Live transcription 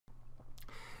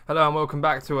Hello and welcome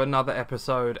back to another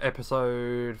episode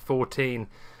 14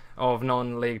 of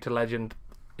Non-League to Legend,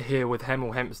 here with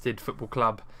Hemel Hempstead Football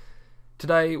Club.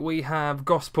 Today we have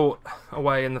Gosport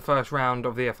away in the first round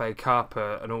of the FA Cup,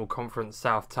 an all-conference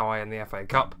South tie in the FA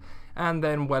Cup, and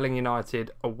then Welling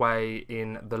United away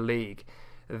in the league.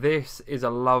 This is a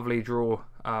lovely draw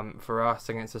for us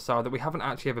against a side that we haven't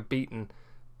actually ever beaten,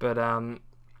 but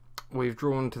we've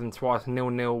drawn to them twice,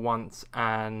 0-0 once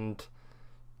and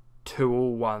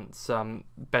 2-2 once.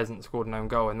 Besant scored an own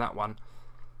goal in that one.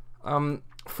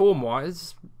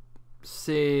 Form-wise,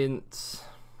 since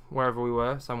wherever we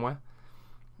were, somewhere,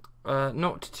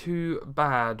 not too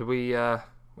bad. We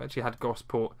actually had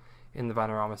Gosport in the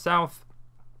Vanarama South,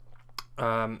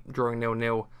 drawing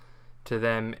 0-0 to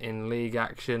them in league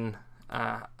action,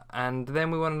 and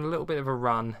then we went on a little bit of a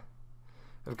run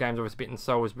of games. Obviously beaten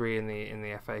Salisbury in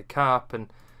the FA Cup,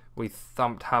 and we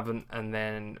thumped Havant and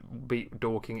then beat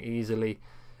Dorking easily,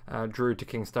 drew to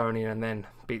Kingstonian and then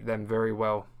beat them very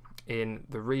well in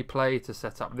the replay to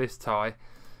set up this tie.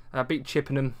 Beat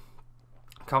Chippenham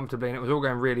comfortably, and it was all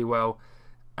going really well.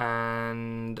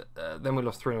 And then we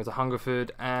lost 3-0 to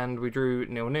Hungerford, and we drew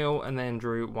 0-0 and then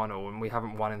drew 1-1, and we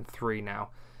haven't won in 3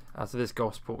 now. So this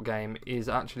Gosport game is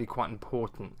actually quite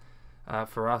important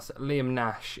for us. Liam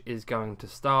Nash is going to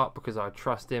start because I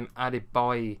trust him.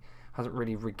 Adebayi hasn't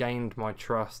really regained my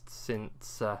trust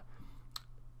since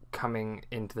coming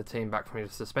into the team back from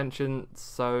his suspension.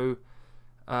 So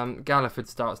Galliford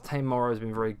starts. Tame Morrow's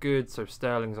been very good, so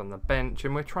Sterling's on the bench,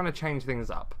 and we're trying to change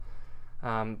things up,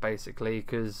 basically,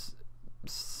 because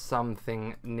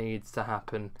something needs to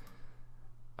happen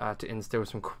to instill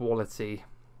some quality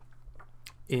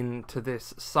into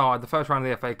this side. The first round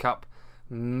of the FA Cup,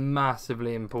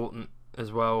 massively important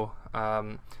as well.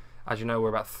 As you know, we're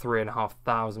about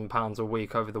 £3,500 a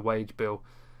week over the wage bill,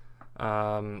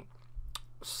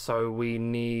 so we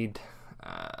need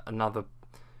another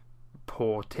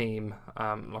poor team,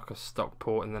 like a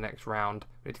Stockport in the next round.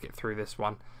 We need to get through this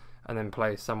one and then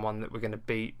play someone that we're going to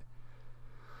beat,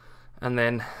 and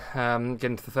then get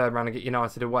into the third round and get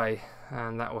United away,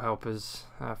 and that will help us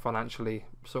financially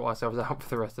sort ourselves out for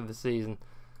the rest of the season.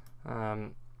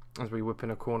 As we whip in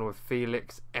a corner with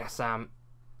Felix, Essam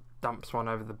dumps one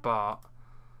over the bar.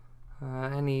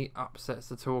 Any upsets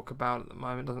to talk about at the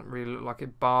moment? Doesn't really look like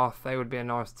it. Bath, they would be a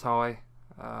nice tie,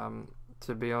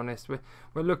 to be honest.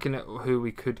 We're looking at who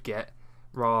we could get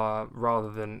rather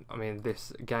than, I mean,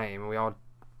 this game. We are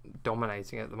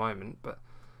dominating at the moment, but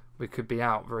we could be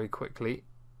out very quickly.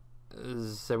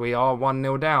 So we are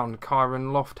 1-0 down.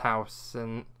 Kyron Lofthouse,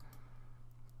 and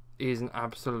he's an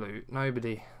absolute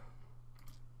nobody.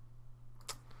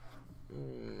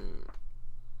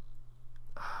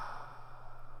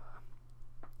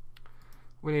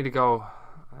 We need a goal,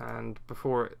 and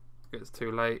before it gets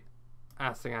too late,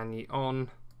 Asanganyi on,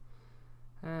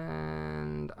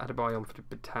 and Adebayi on for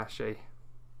Batashi.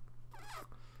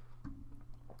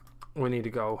 We need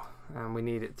a goal, and we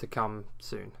need it to come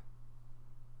soon.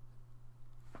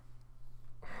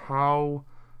 How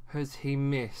has he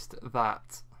missed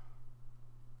that?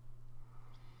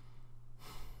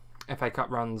 FA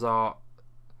Cup runs are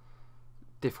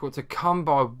difficult to come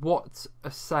by. What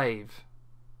a save.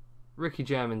 Ricky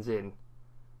German's in.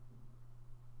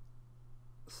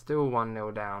 Still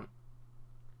 1-0 down.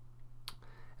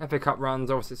 FA Cup runs,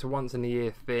 obviously it's a once in a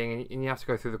year thing, and you have to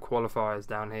go through the qualifiers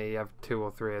down here. You have 2 or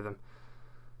 3 of them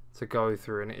to go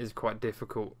through, and it is quite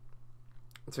difficult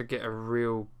to get a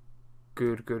real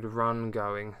good run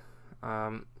going.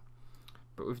 But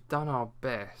we've done our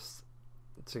best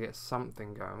to get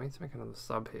something going. We need to make another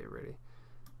sub here, really.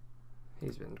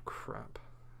 He's been crap,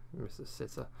 Mr.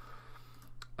 Sitter.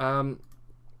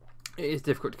 It is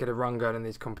difficult to get a run going in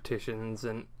these competitions,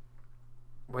 and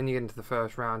when you get into the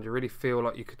first round, you really feel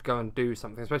like you could go and do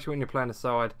something, especially when you're playing a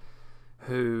side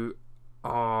who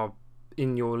are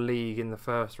in your league in the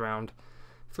first round.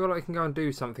 I feel like you can go and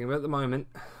do something, but at the moment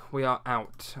we are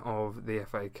out of the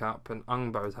FA Cup, and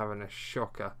Ungbo's having a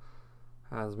shocker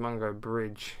as Mungo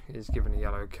Bridge is given a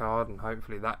yellow card, and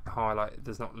hopefully that highlight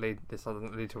doesn't lead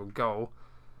to a goal.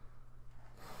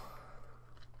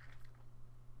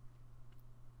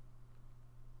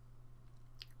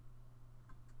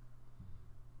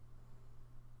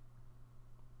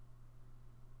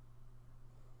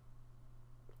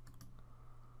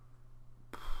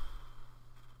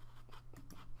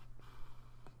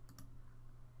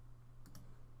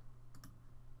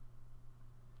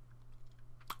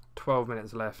 .12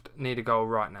 minutes left. Need a goal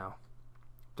right now.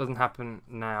 Doesn't happen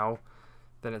now,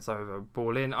 then it's over.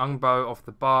 Ball in. Ungbo off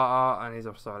the bar, and he's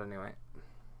offside anyway.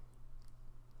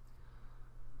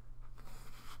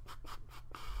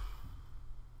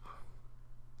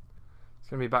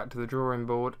 going to be back to the drawing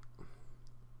board.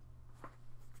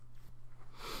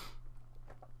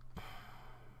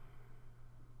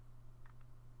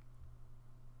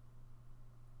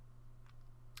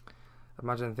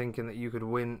 Imagine thinking that you could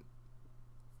win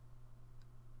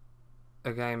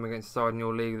a game against a side in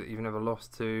your league that you've never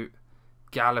lost to.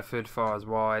 Galliford fires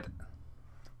wide.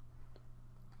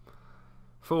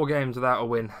 4 games without a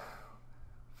win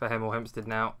for Hemel Hempstead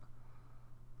now.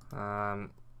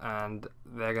 And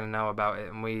they're going to know about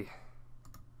it, and we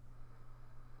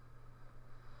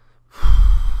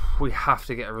have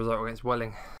to get a result against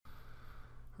Welling.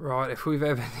 Right, if we've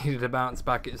ever needed a bounce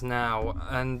back, it's now.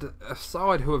 And a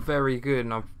side who are very good,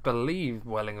 and I believe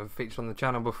Welling have featured on the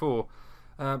channel before.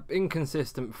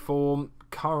 Inconsistent form,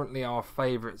 currently our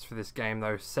favourites for this game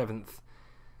though, 7th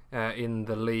in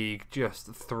the league,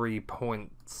 just 3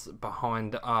 points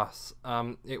behind us.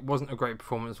 It wasn't a great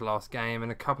performance last game,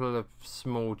 and a couple of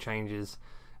small changes.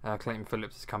 Clayton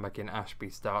Phillips has come back in, Ashby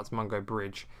starts, Mungo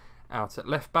Bridge out at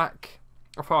left back.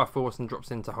 Afar Forson drops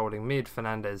into holding mid,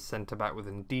 Fernandez centre back with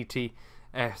Nditi,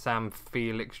 Sam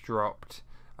Felix dropped,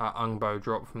 Ungbo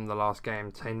dropped from the last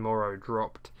game, Tain Morrow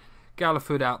dropped,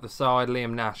 Galliford out the side,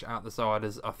 Liam Nash out the side,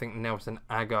 as I think Nelson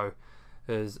Ago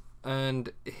has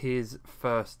earned his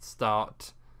first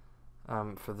start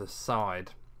for the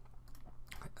side.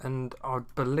 And I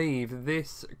believe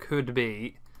this could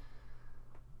be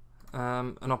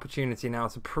an opportunity now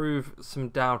to prove some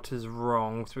doubters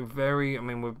wrong. So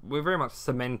we're very much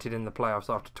cemented in the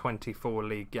playoffs after 24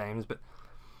 league games, but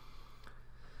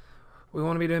we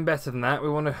want to be doing better than that. We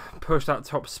want to push that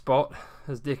top spot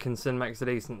as Dickinson makes a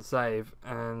decent save,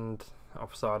 and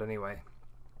offside anyway.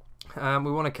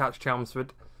 We want to catch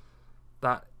Chelmsford.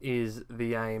 That is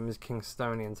the aim, as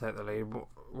Kingstonian take the lead.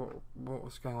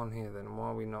 What's going on here then? Why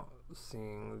are we not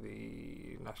seeing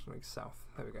the National League South?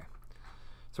 There we go.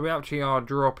 So we actually are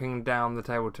dropping down the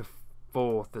table to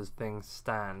 4th as things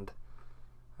stand,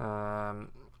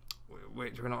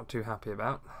 which we're not too happy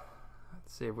about.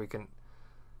 Let's see if we can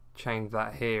change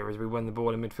that here, as we win the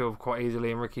ball in midfield quite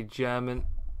easily, and Ricky German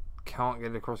can't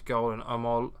get it across goal,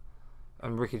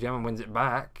 and Ricky German wins it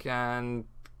back, and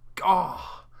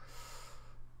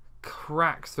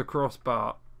cracks the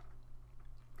crossbar.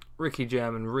 Ricky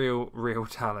German, real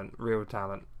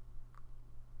talent,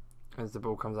 as the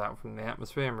ball comes out from the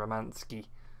atmosphere, and Romansky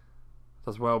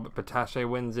does well, but Batache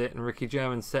wins it, and Ricky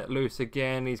German set loose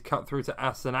again. He's cut through to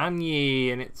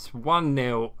Asananyi, and it's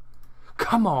 1-0.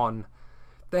 Come on,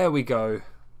 there we go.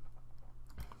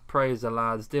 Praise the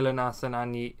lads. Dylan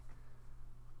Asananyi,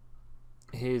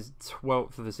 his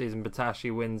 12th of the season.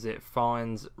 Batache wins it,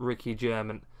 finds Ricky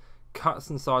German, cuts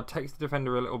inside, takes the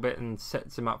defender a little bit, and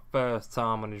sets him up first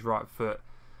time on his right foot,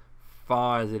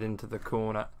 fires it into the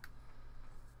corner.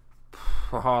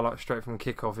 A highlight straight from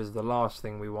kickoff is the last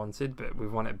thing we wanted, but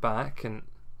we've won it back, and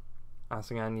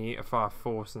Asananyi a far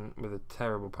force and with a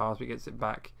terrible pass, but gets it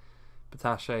back.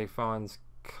 Batache finds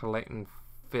Clayton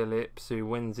Phillips, who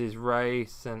wins his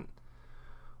race, and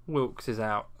Wilkes is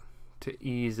out to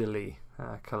easily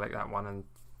collect that one and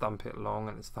thump it long,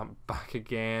 and it's thumped back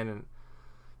again, and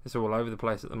it's all over the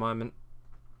place at the moment.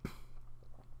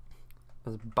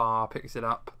 As Barr picks it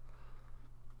up,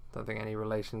 don't think any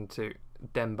relation to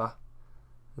Demba.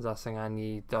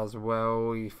 Asananyi does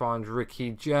well. He finds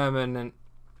Ricky German and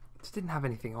just didn't have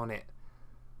anything on it.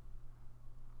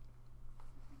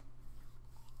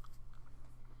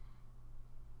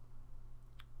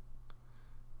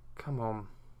 Come on.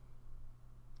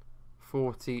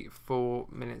 44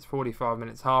 minutes, 45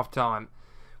 minutes, half time.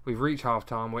 We've reached half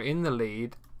time. We're in the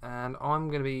lead, and I'm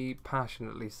going to be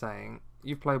passionately saying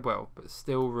you've played well, but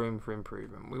still room for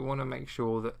improvement. We want to make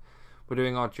sure that we're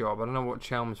doing our job. I don't know what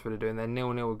Chelmsford are doing. They're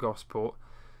 0-0 with Gosport,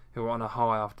 who are on a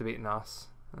high after beating us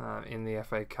in the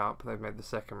FA Cup. They've made the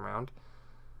second round.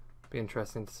 Be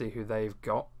interesting to see who they've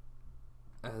got,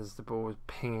 as the ball is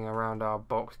pinging around our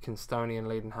box. Kingstonian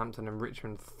leading Hampton and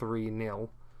Richmond 3-0.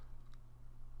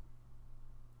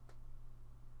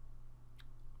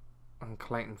 And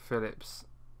Clayton Phillips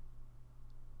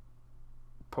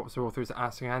pops the ball through to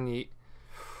Asananyi.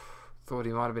 Thought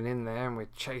he might have been in there, and we're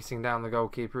chasing down the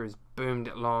goalkeeper who's boomed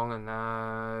it long, and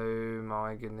oh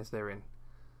my goodness, they're in.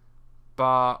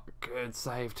 But good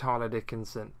save, Tyler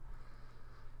Dickinson.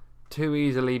 Too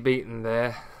easily beaten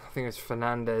there. I think it's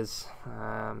Fernandez.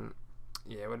 Yeah,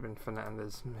 it would have been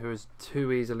Fernandez, who was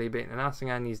too easily beaten. And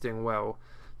Asananyi's doing well,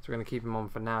 so we're going to keep him on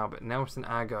for now. But Nelson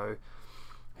Ago,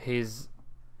 I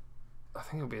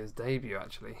think it'll be his debut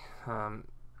actually,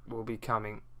 will be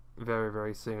coming very,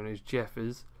 very soon. Who's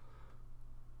Jeffers?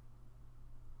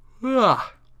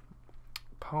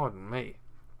 Pardon me.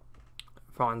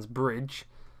 Finds Bridge.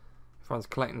 If Everyone's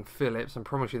collecting Phillips. I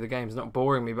promise you the game's not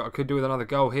boring me, but I could do with another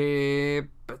goal here.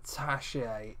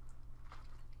 Batache.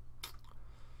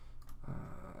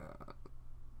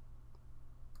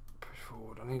 Push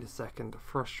forward. I need a second.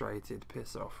 Frustrated.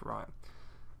 Piss off. Right.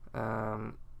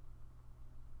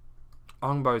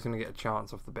 Ungbo's going to get a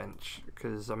chance off the bench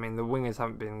because, I mean, the wingers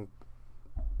haven't been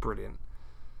brilliant.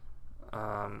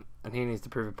 And he needs to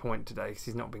prove a point today because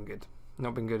he's not been good.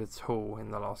 Not been good at all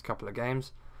in the last couple of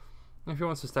games. If he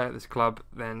wants to stay at this club,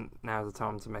 then now's the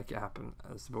time to make it happen.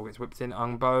 As the ball gets whipped in,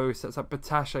 Ungbo sets up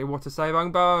Batache. What a save,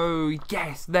 Ungbo!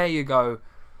 Yes, there you go.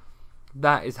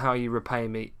 That is how you repay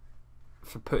me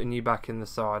for putting you back in the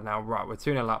side. Now, right, we're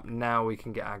 2-0 up. Now we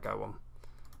can get our go on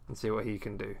and see what he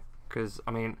can do. Because,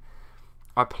 I mean,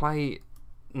 I play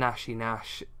Nashi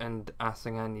Nash and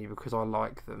Asanganyi because I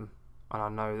like them. And I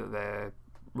know that they're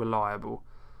reliable.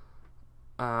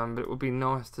 But it would be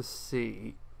nice to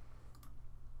see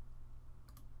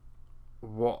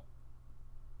what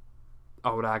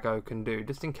old Aggo can do,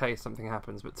 just in case something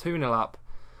happens. But 2-0 up,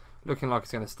 looking like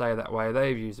it's going to stay that way.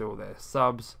 They've used all their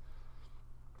subs.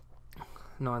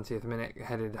 90th minute,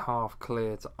 headed half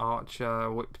clear to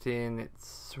Archer, whipped in.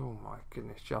 It's, oh my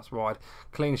goodness, just wide.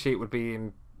 Clean sheet would be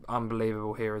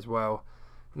unbelievable here as well.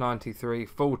 93,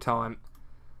 full time.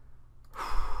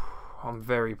 I'm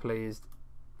very pleased.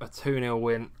 A 2-0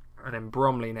 win, and then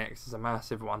Bromley next is a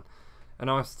massive one. A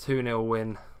nice 2-0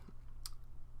 win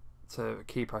to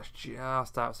keep us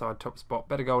just outside top spot.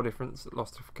 Better goal difference,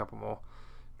 lost a couple more,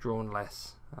 drawn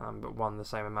less, but won the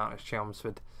same amount as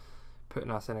Chelmsford,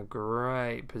 putting us in a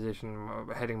great position,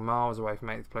 heading miles away from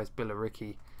 8th place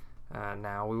Billericay.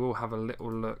 Now we will have a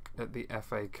little look at the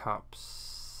FA Cup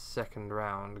second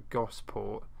round.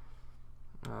 Gosport,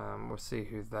 we'll see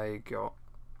who they got.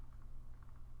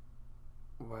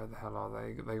 Where the hell are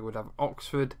they? They would have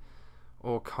Oxford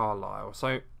or Carlisle.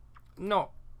 So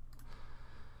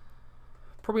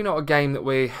probably not a game that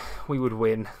we would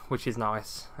win, which is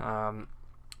nice.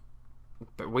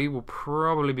 But we will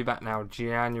probably be back now.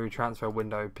 January transfer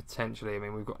window potentially. I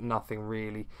mean, we've got nothing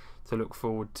really to look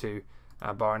forward to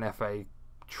bar an FA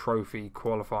Trophy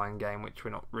qualifying game, which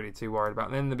we're not really too worried about.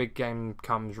 And then the big game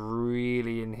comes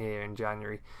really in here in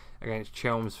January against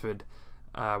Chelmsford.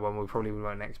 When we probably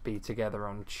won't next be together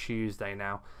on Tuesday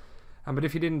now. But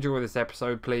if you did enjoy this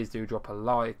episode, please do drop a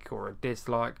like or a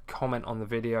dislike, comment on the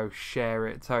video, share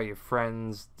it, tell your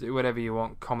friends, do whatever you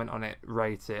want, comment on it,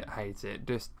 rate it, hate it,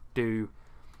 just do,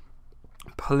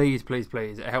 please, please,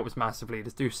 please, it helps massively.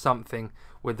 Just do something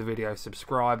with the video,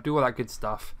 subscribe, do all that good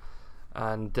stuff,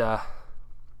 and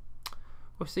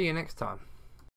we'll see you next time.